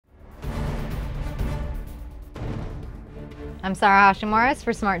I'm Sarah Hashimoris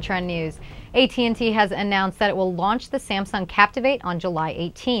for Smart Trend News. AT&T has announced that it will launch the Samsung Captivate on July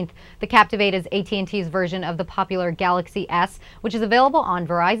 18th. The Captivate is AT&T's version of the popular Galaxy S, which is available on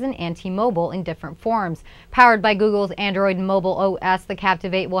Verizon and T-Mobile in different forms. Powered by Google's Android mobile OS, the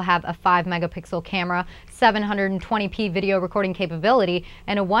Captivate will have a 5-megapixel camera, 720p video recording capability,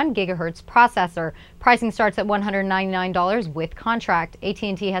 and a 1 GHz processor. Pricing starts at $199 with contract.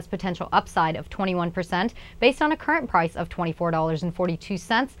 AT&T has potential upside of 21% based on a current price of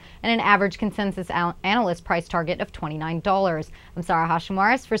 $24.42 and an average consensus analyst price target of $29. I'm Sarah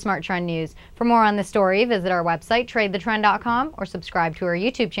Hashimoris for Smart Trend News. For more on this story, visit our website, tradethetrend.com, or subscribe to our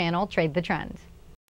YouTube channel, Trade the Trend.